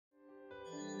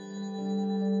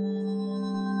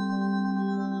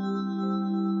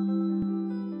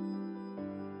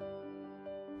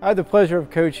I had the pleasure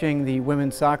of coaching the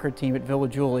women's soccer team at Villa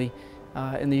Julie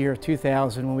in the year of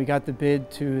 2000 when we got the bid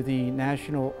to the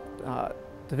National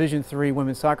Division III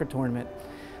Women's Soccer Tournament.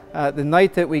 The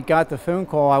night that we got the phone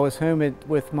call, I was home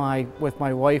with my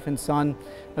wife and son.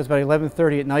 It was about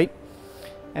 11:30 at night,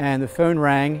 and the phone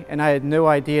rang, and I had no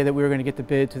idea that we were going to get the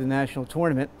bid to the national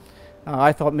tournament.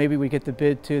 I thought maybe we'd get the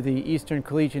bid to the Eastern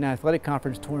Collegiate Athletic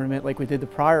Conference tournament like we did the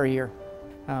prior year.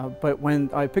 But when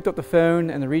I picked up the phone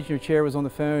and the regional chair was on the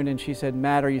phone and she said,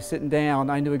 "Matt, are you sitting down?"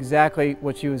 I knew exactly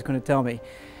what she was going to tell me.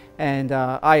 And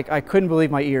I couldn't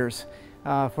believe my ears.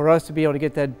 For us to be able to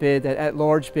get that bid, that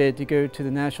at-large bid to go to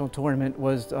the national tournament,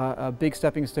 was a big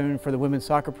stepping stone for the women's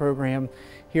soccer program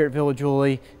here at Villa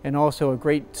Julie, and also a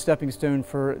great stepping stone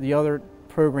for the other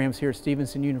programs here at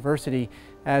Stevenson University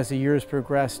as the years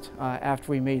progressed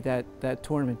after we made that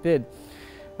tournament bid.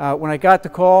 When I got the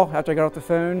call, after I got off the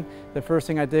phone, the first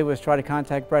thing I did was try to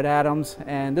contact Brett Adams,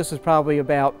 and this was probably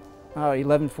about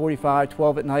 11:45,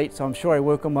 12 at night, so I'm sure I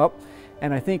woke him up,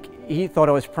 and I think he thought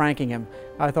I was pranking him.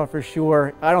 I thought for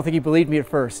sure, I don't think he believed me at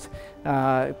first,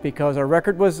 because our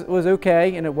record was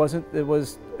okay, and it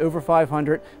was over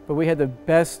 500, but we had the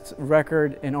best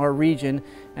record in our region,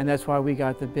 and that's why we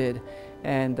got the bid.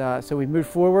 And so we moved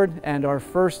forward, and our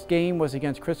first game was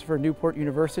against Christopher Newport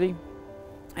University.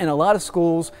 And a lot of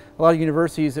schools, a lot of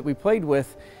universities that we played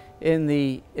with in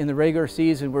the regular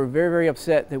season were very, very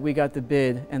upset that we got the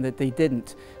bid and that they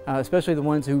didn't, especially the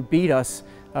ones who beat us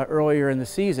earlier in the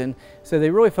season. So they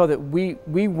really felt that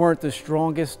we weren't the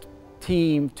strongest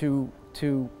team to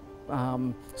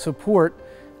support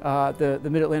the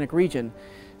Mid-Atlantic region.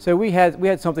 So we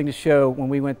had something to show when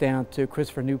we went down to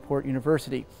Christopher Newport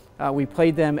University. We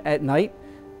played them at night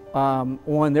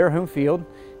on their home field,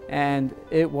 and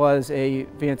it was a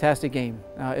fantastic game.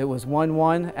 It was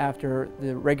 1-1 after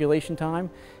the regulation time,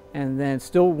 and then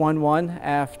still 1-1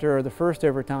 after the first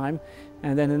overtime.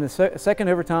 And then in the second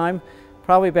overtime,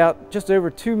 probably about just over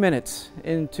 2 minutes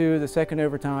into the second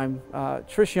overtime,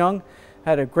 Trish Young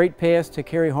had a great pass to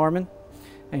Carrie Harmon,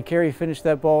 and Carrie finished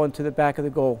that ball into the back of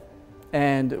the goal.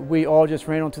 And we all just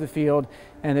ran onto the field,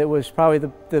 and it was probably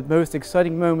the most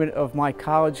exciting moment of my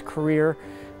college career,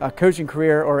 coaching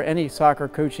career, or any soccer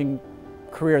coaching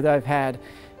career that I've had.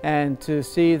 And to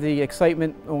see the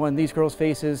excitement on these girls'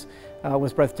 faces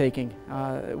was breathtaking.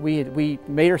 We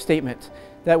made our statement.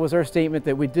 That was our statement,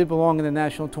 that we did belong in the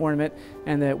national tournament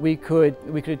and that we could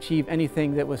achieve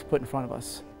anything that was put in front of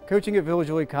us. Coaching at Villa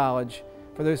Julie College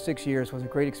for those 6 years was a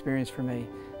great experience for me.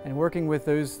 And working with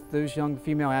those young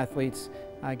female athletes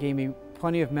gave me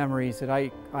plenty of memories that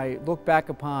I look back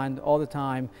upon all the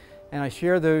time. And I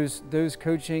share those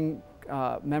coaching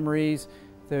memories,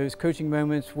 those coaching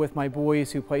moments with my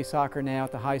boys who play soccer now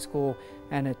at the high school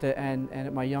and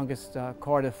at my youngest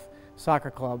Cardiff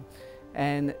soccer club.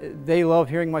 And they love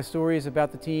hearing my stories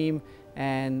about the team,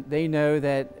 and they know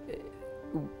that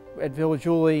at Villa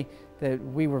Julie that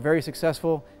we were very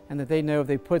successful, and that they know if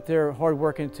they put their hard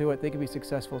work into it, they can be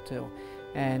successful too.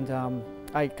 And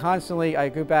I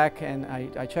go back and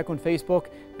I check on Facebook,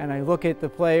 and I look at the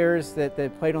players that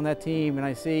played on that team, and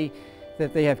I see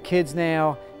that they have kids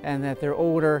now, and that they're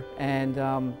older, and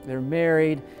they're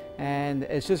married, and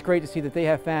it's just great to see that they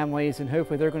have families, and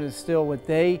hopefully they're going to instill what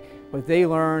they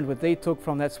learned, what they took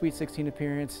from that Sweet 16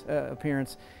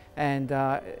 appearance, and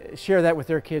share that with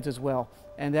their kids as well.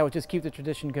 And that would just keep the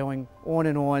tradition going on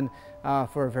and on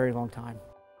for a very long time.